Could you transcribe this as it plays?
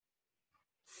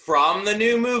From the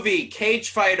new movie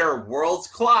Cagefighter Worlds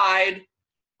Collide,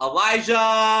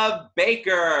 Elijah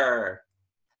Baker.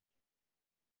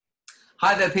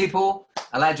 Hi there, people.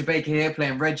 Elijah Baker here,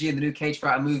 playing Reggie in the new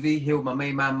Cagefighter movie, here with my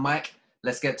main man, Mike.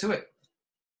 Let's get to it.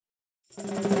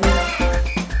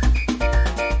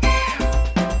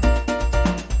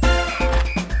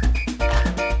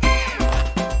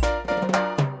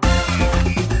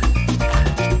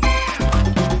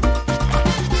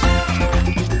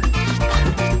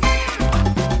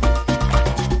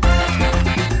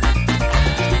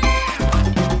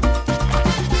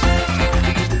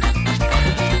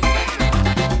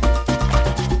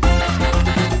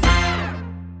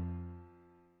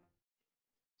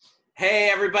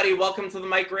 Hey everybody, welcome to the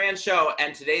Mike Rand Show,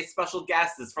 and today's special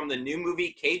guest is from the new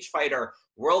movie Cagefighter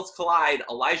Worlds Collide,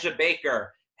 Elijah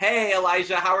Baker. Hey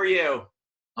Elijah, how are you?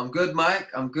 I'm good, Mike.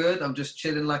 I'm good. I'm just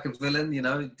chilling like a villain,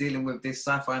 dealing with this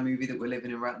sci-fi movie that we're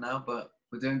living in right now, but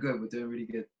we're doing good. We're doing really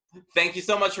good. Thank you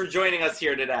so much for joining us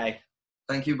here today.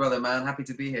 Thank you, brother, man. Happy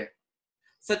to be here.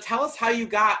 So tell us how you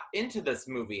got into this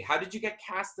movie. How did you get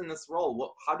cast in this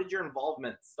role? How did your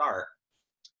involvement start?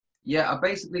 Yeah, I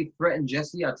basically threatened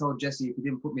Jesse. I told Jesse if he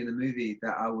didn't put me in the movie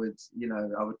that I would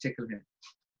tickle him.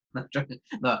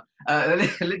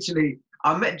 Literally,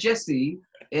 I met Jesse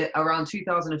around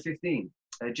 2015.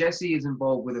 Jesse is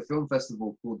involved with a film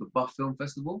festival called the Buff Film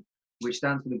Festival, which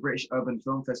stands for the British Urban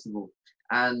Film Festival.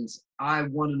 And I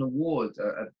won an award,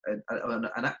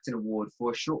 an acting award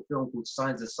for a short film called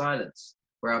Signs of Silence,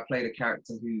 where I played a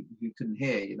character who couldn't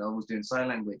hear, was doing sign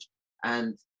language.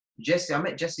 And I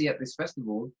met Jesse at this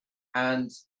festival,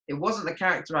 and it wasn't the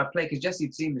character I played, because Jesse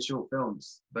had seen the short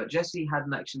films, but Jesse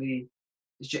hadn't actually.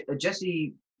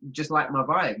 Jesse just liked my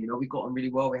vibe, we got on really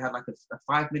well. We had like a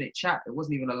 5-minute chat. It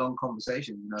wasn't even a long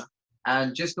conversation,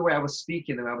 and just the way I was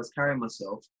speaking, the way I was carrying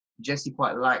myself, Jesse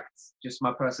quite liked just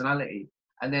my personality.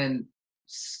 And then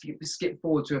skip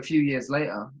forward to a few years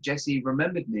later, Jesse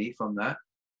remembered me from that,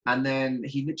 and then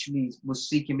he literally was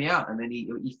seeking me out, and then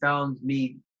he found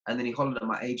me, and then he hollered at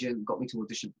my agent, got me to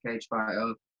audition for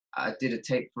Cagefighter. I did a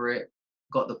tape for it,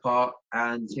 got the part,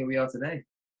 and here we are today.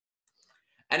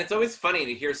 And it's always funny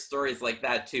to hear stories like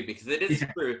that too, because it is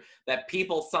true that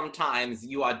people sometimes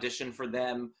you audition for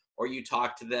them or you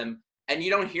talk to them and you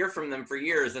don't hear from them for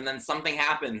years, and then something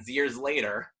happens years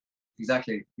later.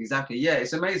 Exactly. Yeah,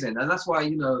 it's amazing. And that's why,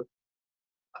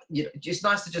 it's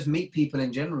nice to just meet people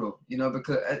in general,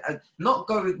 because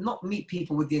not meet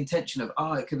people with the intention of,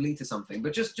 it could lead to something,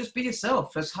 but just be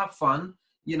yourself, just have fun,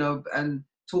 and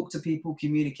talk to people,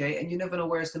 communicate, and you never know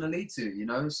where it's going to lead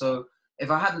to, so if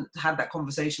I hadn't had that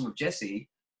conversation with Jesse,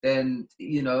 then,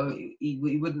 he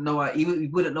wouldn't know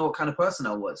what kind of person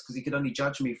I was, because he could only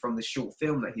judge me from the short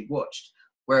film that he'd watched,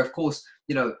 where of course,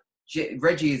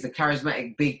 Reggie is a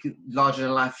charismatic, big,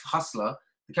 larger-than-life hustler.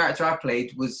 The character I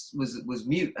played was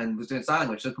mute and was doing sign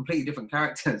language, so completely different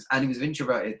characters, and he was an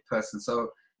introverted person.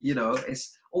 So,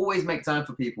 it's always make time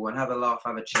for people and have a laugh,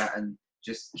 have a chat, and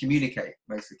just communicate,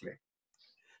 basically.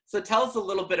 So tell us a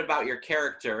little bit about your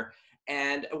character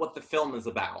and what the film is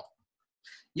about.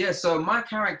 Yeah, so my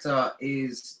character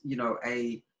is,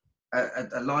 a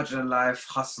larger-than-life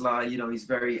hustler. He's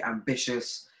very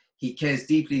ambitious. He cares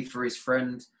deeply for his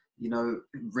friend,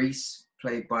 Reese,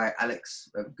 played by Alex,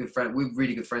 a good friend. We're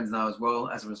really good friends now as well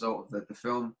as a result of the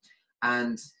film.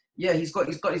 And yeah, he's got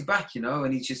his back,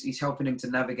 and he's helping him to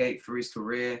navigate through his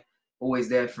career, always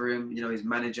there for him, his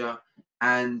manager.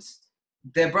 And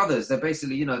they're brothers. They're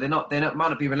basically, they might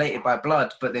not be related by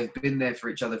blood, but they've been there for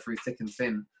each other through thick and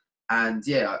thin. And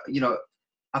yeah,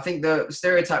 I think the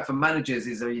stereotype for managers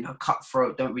is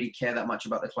cutthroat, don't really care that much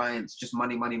about the clients, just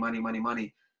money.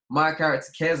 My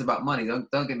character cares about money.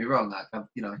 Don't get me wrong. Like,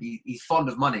 he's fond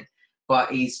of money, but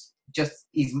he's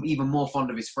even more fond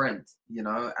of his friend,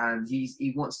 and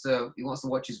he wants to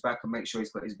watch his back and make sure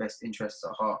he's got his best interests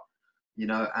at heart.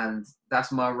 And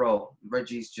that's my role.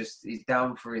 Reggie's he's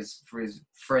down for his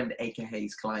friend, aka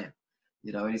his client,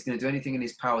 and he's going to do anything in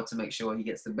his power to make sure he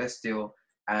gets the best deal,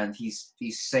 and he's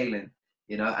sailing,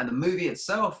 and the movie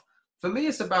itself, for me,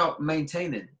 it's about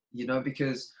maintaining,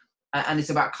 because, and it's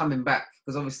about coming back,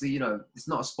 because obviously, it's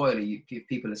not a spoiler if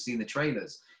people have seen the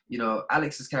trailers.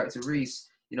 Alex's character, Reese,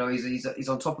 he's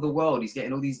on top of the world. He's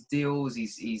getting all these deals.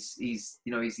 He's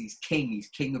king. He's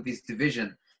king of his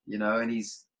division, and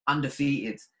he's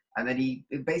undefeated, and then he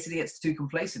basically gets too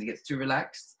complacent, he gets too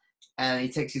relaxed, and he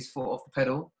takes his foot off the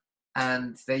pedal,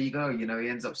 and there you go, he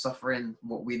ends up suffering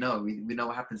what we know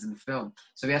what happens in the film.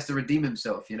 So he has to redeem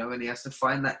himself, and he has to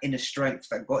find that inner strength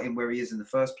that got him where he is in the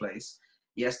first place.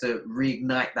 He has to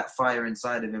reignite that fire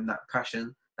inside of him, that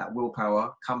passion, that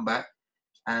willpower, come back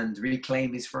and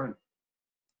reclaim his throne.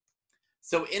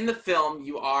 So in the film,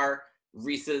 you are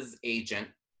Reese's agent,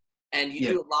 and you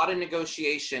Yeah, do a lot of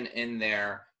negotiation in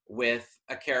there with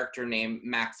a character named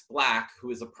Max Black,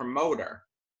 who is a promoter.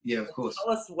 yeah, of course.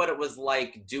 Tell us what it was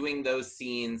like doing those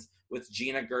scenes with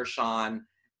Gina Gershon,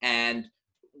 and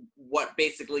what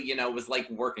basically, was like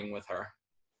working with her.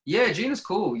 Yeah, Gina's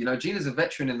cool. You know, Gina's a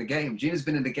veteran in the game. Gina's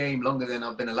been in the game longer than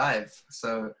I've been alive.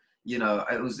 So, you know,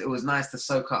 it was nice to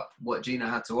soak up what Gina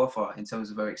had to offer in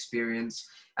terms of her experience.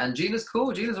 And Gina's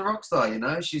cool. Gina's a rock star, you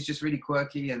know. She's just really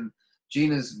quirky, and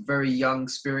Gina's very young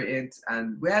spirited,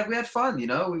 and we had fun, you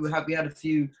know. We had a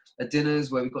few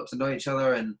dinners where we got to know each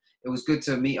other, and it was good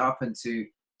to meet up and to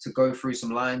go through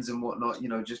some lines and whatnot, you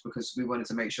know, just because we wanted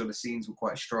to make sure the scenes were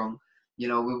quite strong. You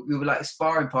know, we were like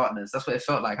sparring partners. That's what it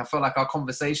felt like. I felt like our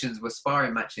conversations were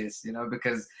sparring matches, you know,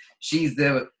 because she's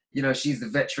she's the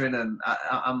veteran, and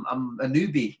I'm a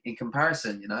newbie in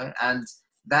comparison, you know, and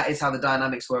that is how the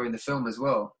dynamics were in the film as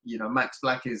well. You know, Max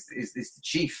Black is the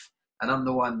chief, and I'm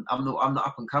the one. I'm the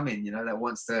up and coming, you know, that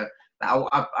wants to.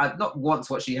 I not wants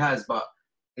what she has, but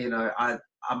you know,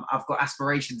 I've got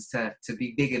aspirations to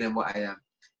be bigger than what I am,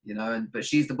 you know, but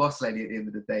she's the boss lady at the end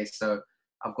of the day, so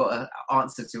I've got an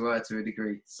answer to her to a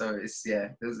degree. So it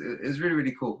was really,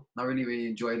 really cool. I really, really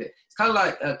enjoyed it. It's kind of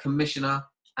like a commissioner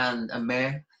and a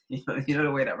mayor. You know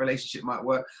the way that relationship might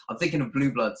work. I'm thinking of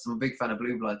Blue Bloods. I'm a big fan of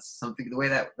Blue Bloods. So I'm thinking the way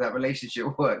that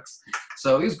relationship works.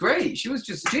 So it was great.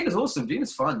 Gina's awesome.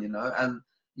 Gina's fun, you know. And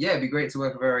yeah, it'd be great to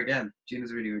work with her again.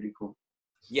 Gina's really, really cool.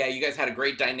 Yeah, you guys had a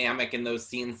great dynamic in those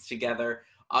scenes together.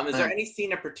 Is there any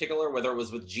scene in particular, whether it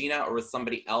was with Gina or with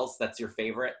somebody else, that's your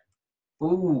favorite?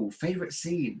 Ooh, favorite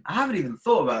scene. I haven't even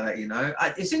thought about that. You know,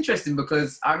 it's interesting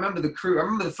because I remember the crew. I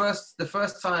remember the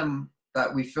first time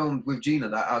that we filmed with Gina,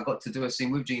 that I got to do a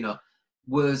scene with Gina,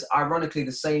 was ironically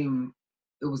the same.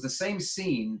 It was the same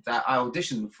scene that I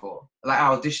auditioned for. Like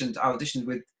I auditioned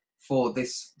with for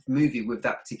this movie with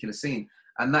that particular scene,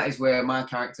 and that is where my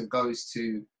character goes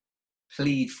to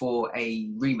plead for a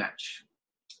rematch.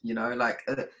 You know, like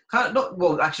kind of not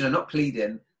well, actually, no, not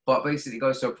pleading, but basically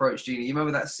goes to approach Gina. You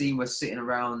remember that scene we're sitting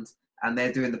around and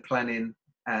they're doing the planning,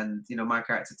 and you know my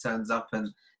character turns up, and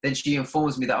then she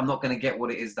informs me that I'm not going to get what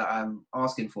it is that I'm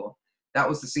asking for. That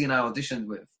was the scene I auditioned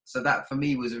with. So that for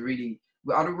me was a really.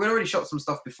 We already shot some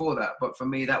stuff before that, but for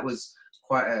me that was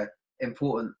quite a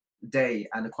important day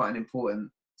and quite an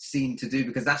important scene to do,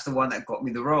 because that's the one that got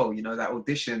me the role. You know, that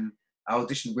audition. I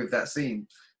auditioned with that scene.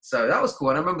 So that was cool.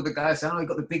 And I remember the guy saying, "Oh, you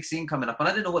got the big scene coming up," and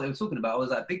I didn't know what they were talking about. I was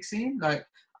like, "Big scene?" Like,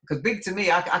 because big to me,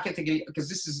 I kept thinking, because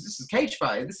this is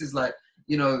Cagefighter. This is like,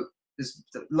 you know, there's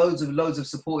loads of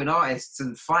supporting artists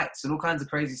and fights and all kinds of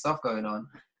crazy stuff going on.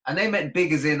 And they meant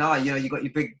big as in, you know, you got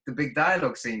the big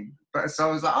dialogue scene. But so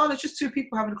I was like, oh, there's just two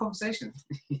people having a conversation.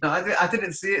 You know, I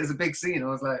didn't see it as a big scene. I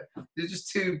was like,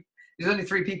 there's only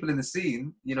three people in the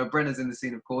scene. You know, Brenna's in the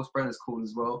scene, of course. Brenna's cool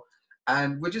as well.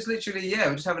 And we're just literally,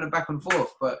 we're just having a back and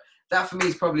forth. But that for me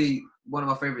is probably one of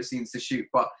my favorite scenes to shoot.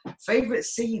 But favorite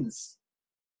scenes,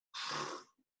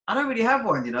 I don't really have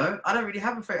one, you know. I don't really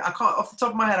have a favorite. I can't, off the top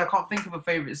of my head, I can't think of a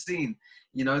favorite scene.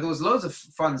 You know, there was loads of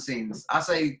fun scenes. I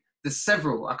say there's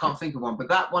several. I can't think of one, but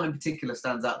that one in particular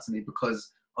stands out to me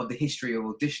because of the history of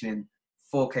auditioning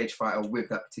for Cagefighter with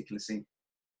that particular scene.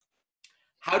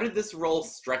 How did this role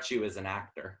stretch you as an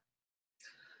actor?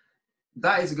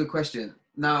 That is a good question.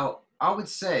 Now, I would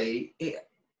say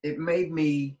it made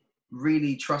me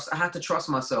really trust. I had to trust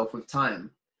myself with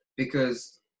time,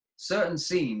 because certain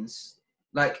scenes,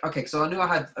 like, okay, so I knew I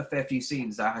had a fair few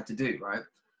scenes that I had to do, right?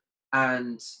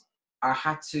 And I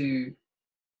had to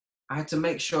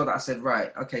make sure that I said,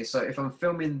 right, okay, so if I'm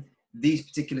filming these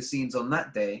particular scenes on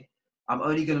that day, I'm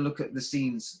only going to look at the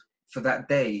scenes for that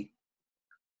day,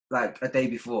 like a day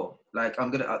before. Like I'm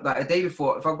going to, like a day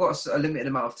before, if I've got a limited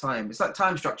amount of time, it's like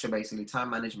time structure, basically, time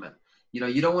management. You know,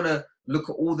 you don't want to look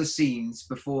at all the scenes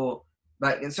before,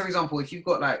 like, so for example, if you've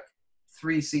got like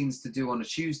 3 scenes to do on a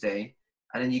Tuesday,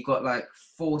 and then you've got like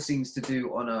 4 scenes to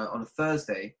do on a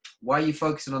Thursday, why are you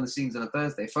focusing on the scenes on a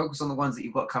Thursday? Focus on the ones that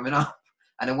you've got coming up.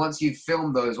 And then once you've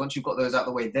filmed those, once you've got those out of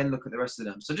the way, then look at the rest of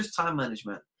them. So just time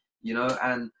management, you know,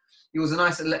 and it was a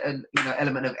nice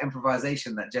element of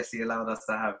improvisation that Jesse allowed us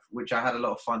to have, which I had a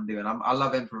lot of fun doing. I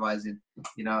love improvising,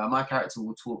 you know, and my character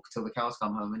will talk till the cows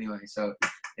come home anyway. So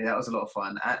yeah, that was a lot of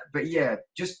fun. But yeah,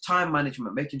 just time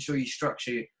management, making sure you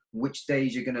structure which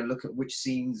days you're going to look at which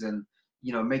scenes, and,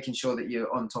 you know, making sure that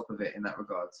you're on top of it in that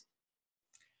regard.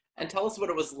 And tell us what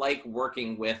it was like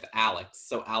working with Alex.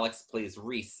 So Alex plays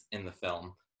Reese in the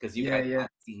film, because you guys have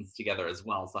scenes together as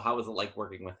well. So how was it like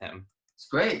working with him? It's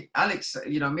great. Alex,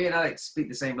 you know, me and Alex speak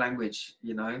the same language,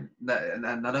 you know,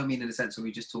 and I don't mean in the sense where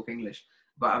we just talk English,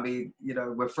 but I mean, you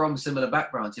know, we're from similar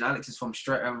backgrounds. You know, Alex is from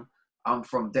Streatham. I'm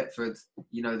from Deptford.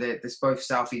 You know, there's both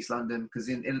Southeast London, because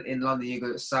in London you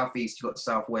go Southeast, you got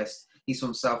Southwest. He's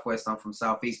from Southwest, I'm from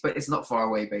Southeast, but it's not far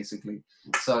away basically.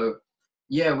 So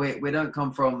yeah, we don't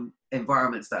come from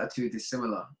environments that are too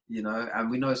dissimilar, you know,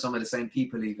 and we know some of the same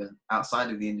people even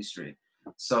outside of the industry.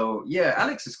 So yeah,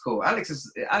 Alex is cool. Alex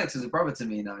is a brother to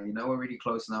me now. You know, we're really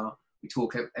close now. We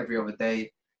talk every other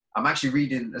day. I'm actually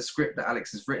reading a script that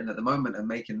Alex has written at the moment and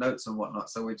making notes and whatnot.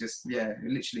 So we're just, yeah,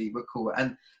 literally, we're cool.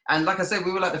 And like I said,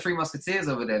 we were like the Three Musketeers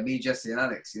over there, me, Jesse, and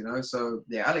Alex, you know? So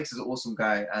yeah, Alex is an awesome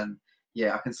guy. And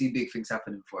yeah, I can see big things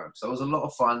happening for him. So it was a lot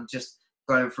of fun just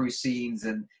going through scenes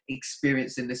and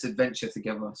experiencing this adventure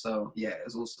together. So yeah, it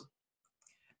was awesome.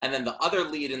 And then the other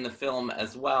lead in the film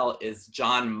as well is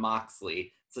John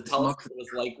Moxley. So tell us what it was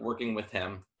like working with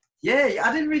him. Yeah,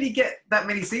 I didn't really get that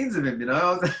many scenes of him, you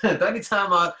know.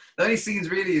 The only scenes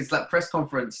really is like press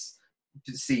conference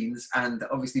scenes, and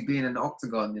obviously being in the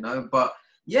octagon, you know. But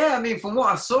yeah, I mean, from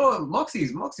what I saw,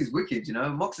 Moxie's wicked, you know.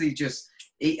 Moxley just,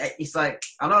 it's like,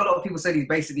 I know a lot of people said he's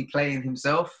basically playing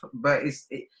himself, but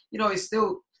you know, he's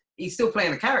still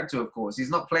playing a character, of course. He's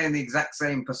not playing the exact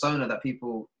same persona that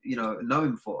people, you know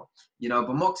him for, you know.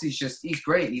 But Moxie's he's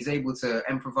great. He's able to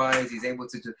improvise. He's able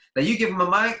to do. Now you give him a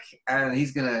mic, and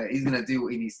he's gonna do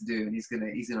what he needs to do, and he's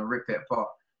gonna rip it apart,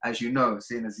 as you know,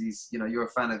 seeing as he's, you know, you're a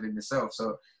fan of him yourself,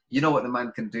 so you know what the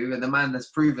man can do, and the man has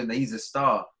proven that he's a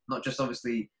star, not just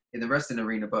obviously in the wrestling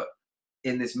arena, but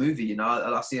in this movie. You know,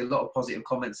 I see a lot of positive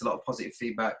comments, a lot of positive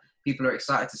feedback. People are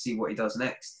excited to see what he does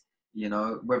next. You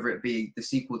know, whether it be the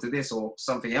sequel to this or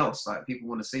something else, like people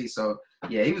want to see. So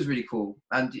yeah, he was really cool.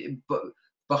 And but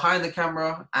behind the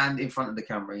camera and in front of the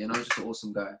camera, you know, just an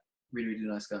awesome guy. Really, really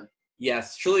nice guy.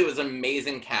 Yes, truly, it was an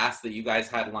amazing cast that you guys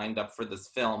had lined up for this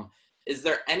film. Is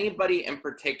there anybody in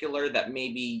particular that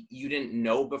maybe you didn't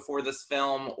know before this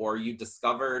film, or you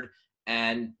discovered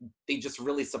and they just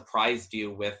really surprised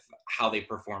you with how they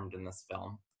performed in this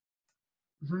film?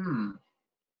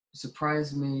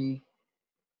 Surprised me.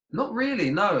 Not really,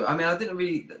 no. I mean,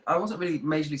 I wasn't really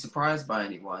majorly surprised by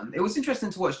anyone. It was interesting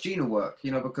to watch Gina work,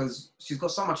 you know, because she's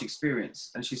got so much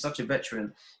experience and she's such a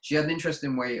veteran. She had an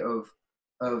interesting way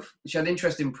she had an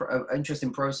interesting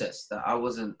process that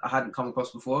I hadn't come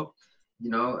across before, you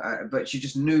know, but she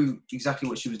just knew exactly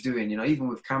what she was doing, you know, even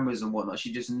with cameras and whatnot.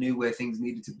 She just knew where things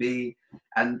needed to be.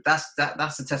 And that's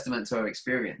a testament to her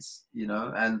experience, you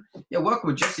know. And yeah, working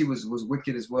with Jesse was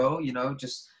wicked as well, you know,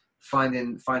 just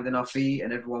finding our feet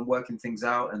and everyone working things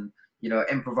out and, you know,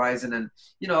 improvising. And,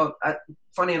 you know,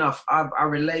 funny enough, I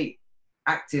relate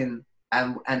acting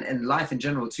and life in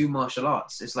general to martial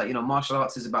arts. It's like, you know, martial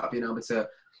arts is about being able to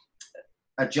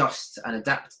adjust and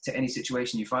adapt to any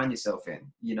situation you find yourself in,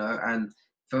 you know. And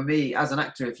for me as an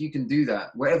actor, if you can do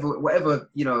that, whatever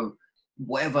you know,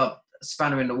 whatever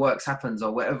spanner in the works happens,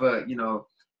 or whatever, you know,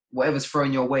 whatever's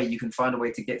thrown your way, you can find a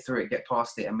way to get through it, get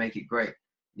past it, and make it great.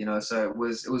 You know, so it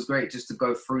was great just to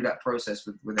go through that process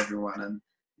with everyone, and,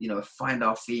 you know, find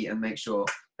our feet and make sure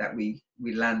that we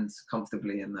land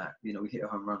comfortably and that, you know, we hit a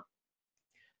home run.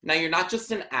 Now, you're not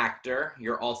just an actor,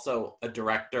 you're also a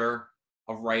director,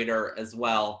 a writer as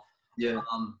well. Yeah.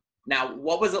 Now,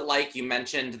 what was it like? You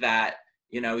mentioned that,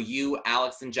 you know, you,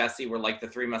 Alex, and Jesse were like the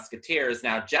Three Musketeers.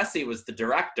 Now, Jesse was the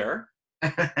director.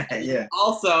 Yeah. You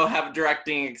also have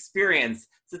directing experience.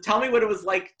 So tell me what it was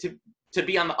like to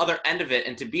be on the other end of it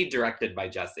and to be directed by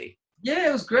Jesse. Yeah,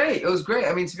 it was great. It was great.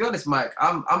 I mean, to be honest, Mike,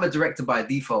 I'm a director by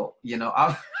default. You know,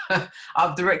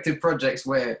 I've directed projects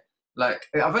where, like,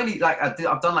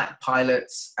 I've done like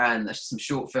pilots and some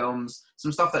short films,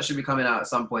 some stuff that should be coming out at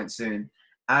some point soon.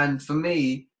 And for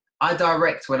me, I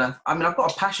direct when I've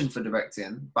got a passion for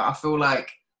directing, but I feel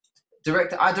like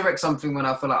I direct something when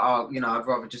I feel like, oh, you know, I'd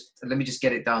rather let me just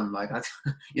get it done. Like,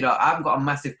 you know, I haven't got a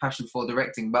massive passion for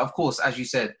directing, but of course, as you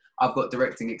said, I've got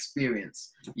directing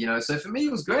experience, you know. So for me,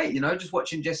 it was great, you know, just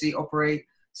watching Jesse operate,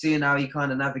 seeing how he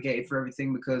kind of navigated through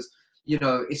everything, because, you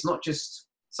know, it's not just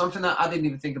something that I didn't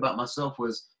even think about myself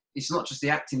was, it's not just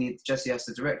the acting Jesse has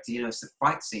to direct, you know, it's the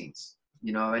fight scenes,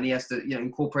 you know, and he has to, you know,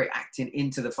 incorporate acting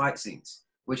into the fight scenes,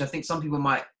 which I think some people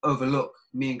might overlook,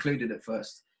 me included at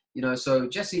first. You know, so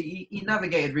Jesse, he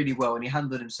navigated really well and he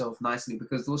handled himself nicely,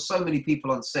 because there were so many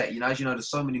people on set. You know, as you know, there's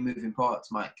so many moving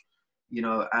parts, Mike. You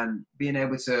know, and being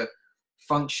able to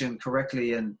function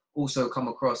correctly and also come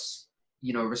across,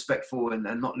 you know, respectful and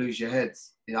not lose your head.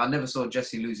 You know, I never saw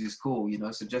Jesse lose his cool, you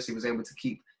know, so Jesse was able to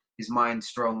keep his mind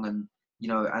strong and, you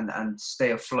know, and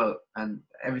stay afloat, and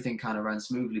everything kind of ran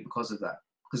smoothly because of that.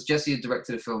 Because Jesse had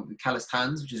directed a film, Calloused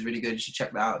Hands, which is really good. You should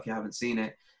check that out if you haven't seen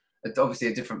it. It's obviously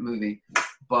a different movie,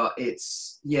 but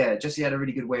it's, yeah, Jesse had a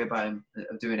really good way about him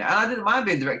of doing it. And I didn't mind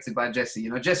being directed by Jesse. You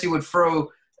know, Jesse would throw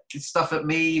stuff at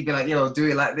me, be like, do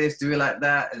it like this, do it like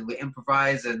that, and we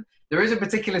improvise. And there is a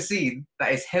particular scene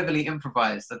that is heavily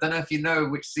improvised. I don't know if you know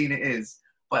which scene it is,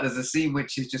 but there's a scene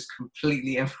which is just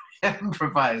completely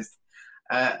improvised.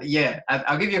 Yeah,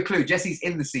 I'll give you a clue. Jesse's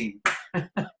in the scene.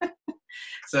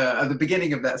 So at the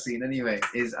beginning of that scene, anyway,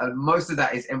 is most of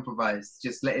that is improvised,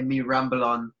 just letting me ramble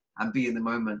on and be in the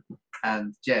moment.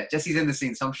 And yeah, Jesse's in the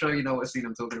scene, so I'm sure you know what scene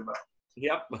I'm talking about.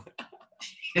 Yep.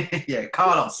 Yeah,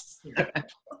 Carlos. Yeah.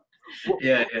 What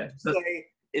would you say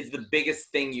is the biggest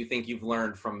thing you think you've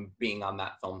learned from being on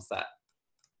that film set?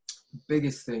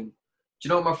 Biggest thing. Do you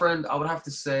know what, my friend? I would have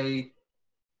to say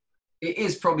it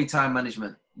is probably time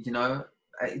management,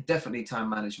 definitely time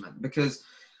management. Because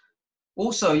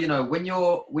also, when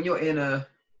you're in a,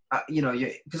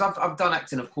 because I've done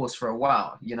acting, of course, for a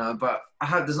while, but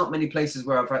there's not many places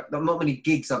where not many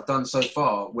gigs I've done so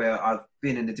far where I've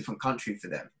been in a different country for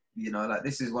them, like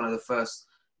this is one of the first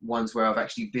ones where I've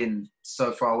actually been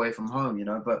so far away from home,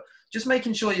 but just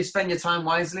making sure you spend your time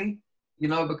wisely,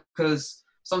 because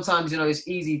sometimes, it's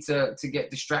easy to get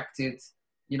distracted,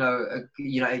 to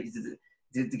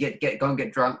go and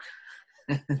get drunk.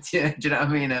 Do you know what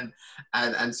I mean? And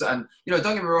don't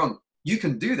get me wrong, you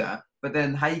can do that, but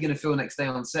then how are you going to feel next day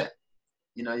on set?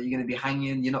 You're going to be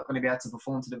hanging, you're not going to be able to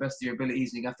perform to the best of your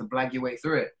abilities, and you have to blag your way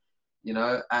through it,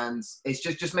 and it's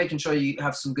just making sure you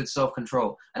have some good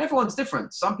self-control. And everyone's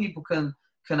different. Some people can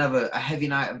have a heavy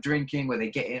night of drinking where they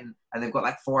get in and they've got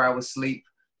like 4 hours sleep,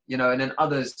 and then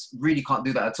others really can't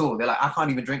do that at all. They're like, I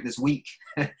can't even drink this week,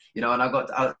 and I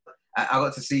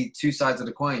got to see two sides of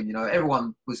the coin.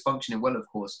 Everyone was functioning well, of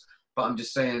course, but I'm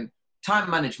just saying time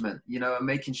management, and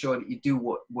making sure that you do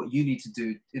what you need to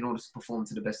do in order to perform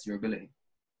to the best of your ability.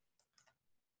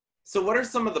 So what are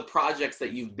some of the projects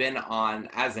that you've been on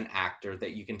as an actor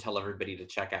that you can tell everybody to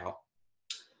check out?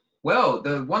 Well,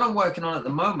 the one I'm working on at the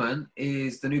moment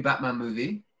is the new Batman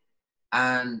movie.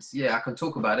 And yeah, I can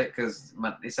talk about it because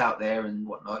it's out there and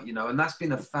whatnot, and that's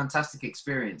been a fantastic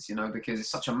experience, because it's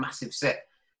such a massive set,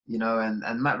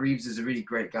 and Matt Reeves is a really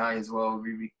great guy as well,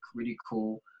 really, really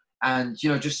cool. And,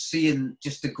 just seeing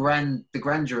just the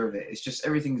grandeur of it. It's just,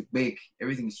 everything's big,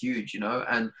 everything's huge,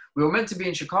 and we were meant to be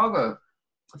in Chicago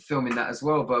filming that as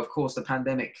well, but of course the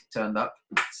pandemic turned up.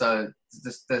 So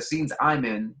the scenes I'm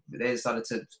in, they decided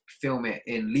to film it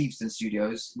in Leavesden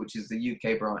Studios, which is the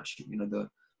UK branch,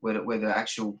 where the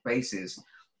actual base is.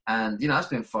 And, that's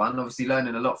been fun, obviously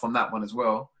learning a lot from that one as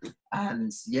well.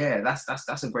 And yeah,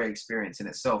 that's a great experience in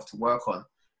itself to work on.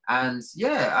 And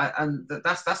yeah,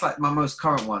 that's like my most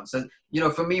current one. So,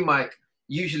 for me, Mike,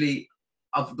 usually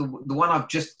the one I've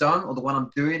just done or the one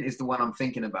I'm doing is the one I'm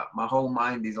thinking about. My whole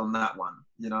mind is on that one,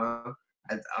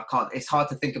 I can't, it's hard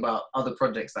to think about other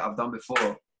projects that I've done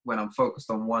before when I'm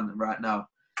focused on one right now,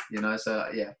 so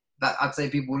yeah, that I'd say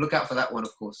people look out for that one,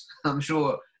 of course. I'm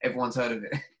sure everyone's heard of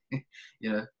it,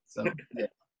 so yeah,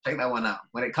 check that one out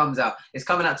when it comes out. It's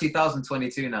coming out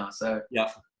 2022 now, so yeah,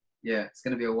 it's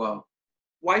going to be a while.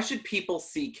 Why should people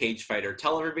see Cagefighter?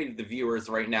 Tell everybody, the viewers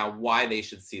right now, why they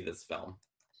should see this film.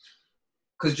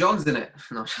 Because John's in it.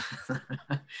 No,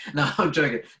 no, I'm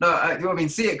joking. No,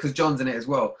 see it because John's in it as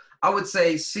well. I would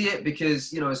say see it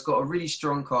because, it's got a really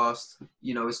strong cast.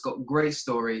 It's got great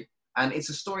story. And it's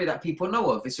a story that people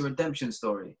know of. It's a redemption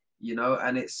story,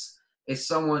 and it's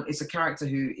a character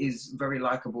who is very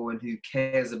likable and who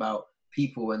cares about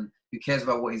people and who cares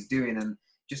about what he's doing and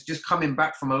just coming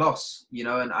back from a loss,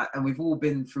 and we've all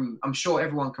been through, I'm sure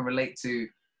everyone can relate to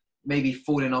maybe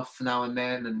falling off now and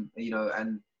then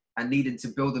and needing to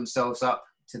build themselves up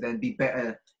to then be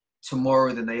better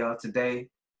tomorrow than they are today,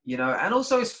 and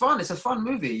also it's fun. It's a fun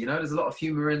movie, there's a lot of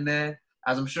humor in there,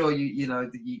 as I'm sure you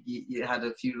had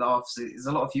a few laughs. There's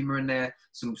a lot of humor in there,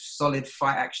 some solid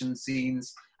fight action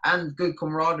scenes and good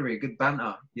camaraderie, good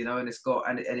banter,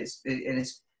 and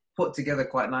it's put together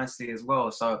quite nicely as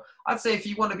well. So I'd say if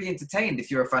you want to be entertained,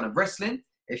 if you're a fan of wrestling,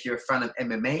 if you're a fan of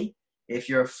MMA, if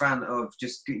you're a fan of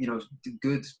just,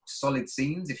 good, solid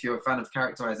scenes, if you're a fan of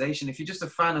characterization, if you're just a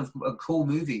fan of a cool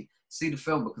movie, see the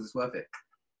film because it's worth it.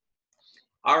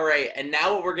 All right. And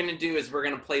now what we're going to do is we're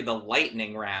going to play the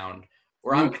lightning round,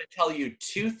 where I'm going to tell you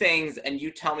two things and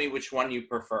you tell me which one you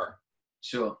prefer.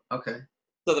 Sure. Okay.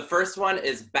 So the first one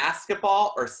is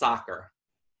basketball or soccer?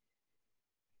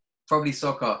 Probably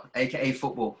soccer, aka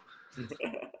football.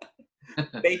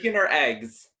 Bacon or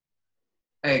eggs?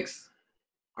 Eggs.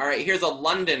 All right, here's a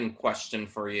London question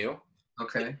for you.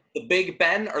 Okay. The Big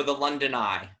Ben or the London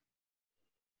Eye?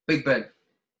 Big Ben.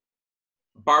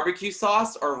 Barbecue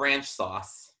sauce or ranch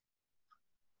sauce?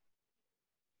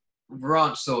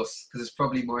 ranch sauce because it's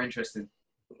probably more interesting.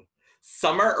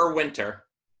 Summer or winter?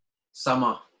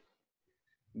 Summer.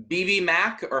 BB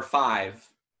Mac or Five?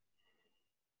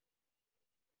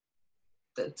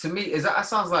 To me, that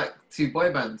sounds like two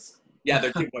boy bands. Yeah,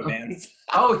 they're two boy bands.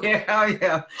 Oh yeah, oh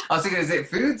yeah. I was thinking, is it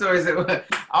foods or is it?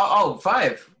 Oh,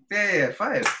 Five. Yeah,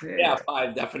 Five. Yeah,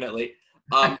 Five, definitely.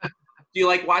 Do you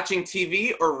like watching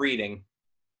TV or reading?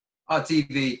 Oh,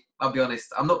 TV. I'll be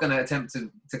honest. I'm not going to attempt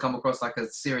to come across like a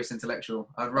serious intellectual.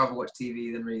 I'd rather watch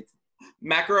TV than read.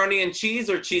 Macaroni and cheese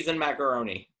or cheese and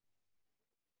macaroni?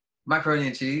 Macaroni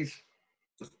and cheese.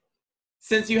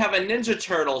 Since you have a Ninja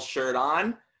Turtle shirt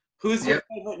on, who's your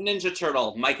favorite Ninja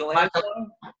Turtle? Michelangelo,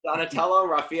 Donatello,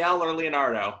 Raphael, or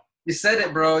Leonardo? You said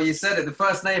it, bro. You said it. The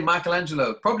first name,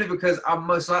 Michelangelo. Probably because I'm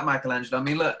most like Michelangelo. I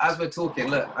mean, look, as we're talking,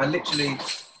 look, I literally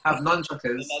have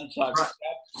nunchuckers. Right.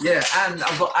 Yeah, and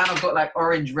I've got like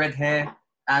orange, red hair.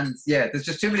 And yeah, there's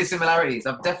just too many similarities.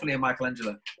 I'm definitely a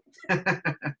Michelangelo.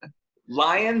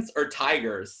 Lions or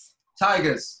tigers?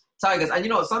 Tigers. And you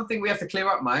know what? Something we have to clear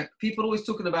up, Mike. People are always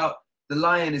talking about the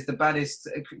lion is the baddest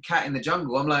cat in the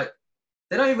jungle. I'm like,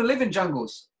 they don't even live in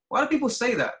jungles. Why do people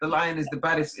say that? The lion is the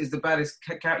baddest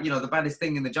cat, the baddest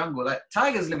thing in the jungle. Like,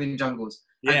 tigers live in jungles.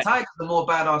 Yeah. And tigers are more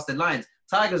badass than lions.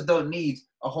 Tigers don't need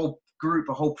a whole group,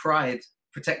 a whole pride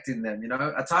protecting them,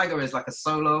 A tiger is like a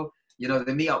solo,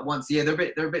 they meet up once a year.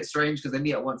 They're a bit strange because they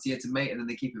meet up once a year to mate and then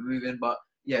they keep it moving. But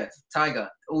yeah, tiger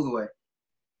all the way.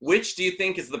 Which do you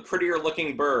think is the prettier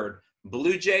looking bird?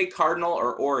 Blue jay, cardinal,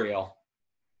 or oriole?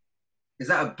 Is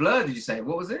that a bird, did you say?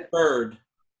 What was it? Bird.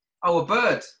 Oh, a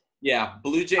bird. Yeah,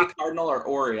 blue jay, cardinal, or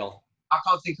oriole. I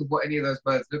can't think of what any of those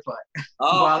birds look like.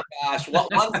 Oh my gosh. Well,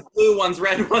 one's blue, one's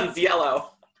red, one's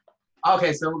yellow.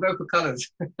 Okay, so we'll go for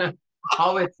colors.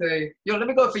 I would say, let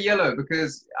me go for yellow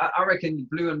because I reckon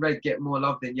blue and red get more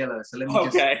love than yellow. So let me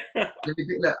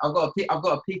look, I've got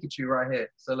a Pikachu right here.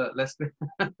 So look, let's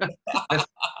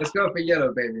go for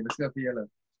yellow, baby. Let's go for yellow.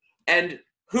 And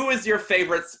who is your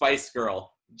favorite Spice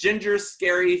Girl? Ginger,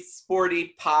 scary,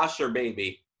 sporty, posh, or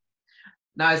baby?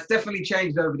 Now, it's definitely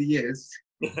changed over the years.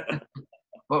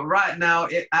 But right now,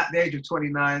 at the age of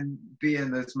 29,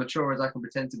 being as mature as I can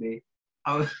pretend to be,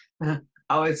 I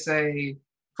would say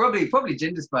probably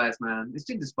Ginger Spice, man. It's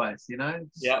Ginger Spice,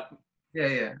 Yep.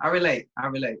 Yeah. I relate.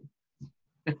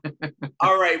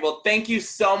 All right. Well, thank you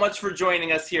so much for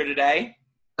joining us here today.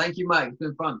 Thank you, Mike. It's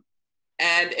been fun.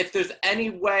 And if there's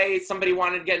any way somebody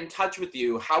wanted to get in touch with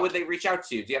you, how would they reach out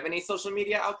to you? Do you have any social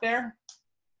media out there?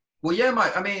 Well, yeah,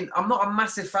 Mike. I mean, I'm not a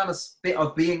massive fan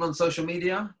of being on social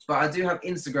media, but I do have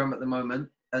Instagram at the moment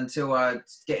until I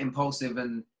get impulsive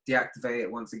and deactivate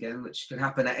it once again, which could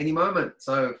happen at any moment.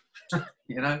 So,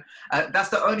 that's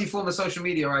the only form of social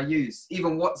media I use.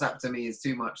 Even WhatsApp to me is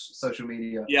too much social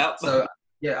media. Yeah. So,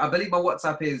 yeah, I believe my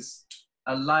WhatsApp is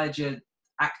Elijah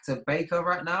Actor Baker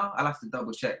right now. I'll have to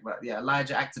double check, but yeah,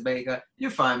 Elijah Actor Baker. You'll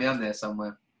find me. I'm there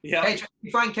somewhere. Yeah.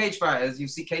 You find Cagefighters. You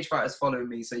see Cagefighters following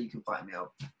me, so you can find me.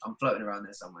 I'm floating around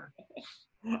there somewhere.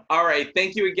 All right.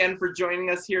 Thank you again for joining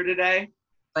us here today.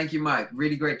 Thank you, Mike.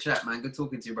 Really great chat, man. Good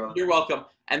talking to you, bro. You're welcome.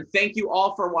 And thank you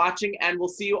all for watching, and we'll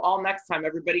see you all next time.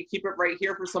 Everybody, keep it right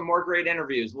here for some more great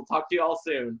interviews. We'll talk to you all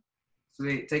soon.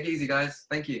 Sweet. Take it easy, guys.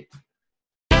 Thank you.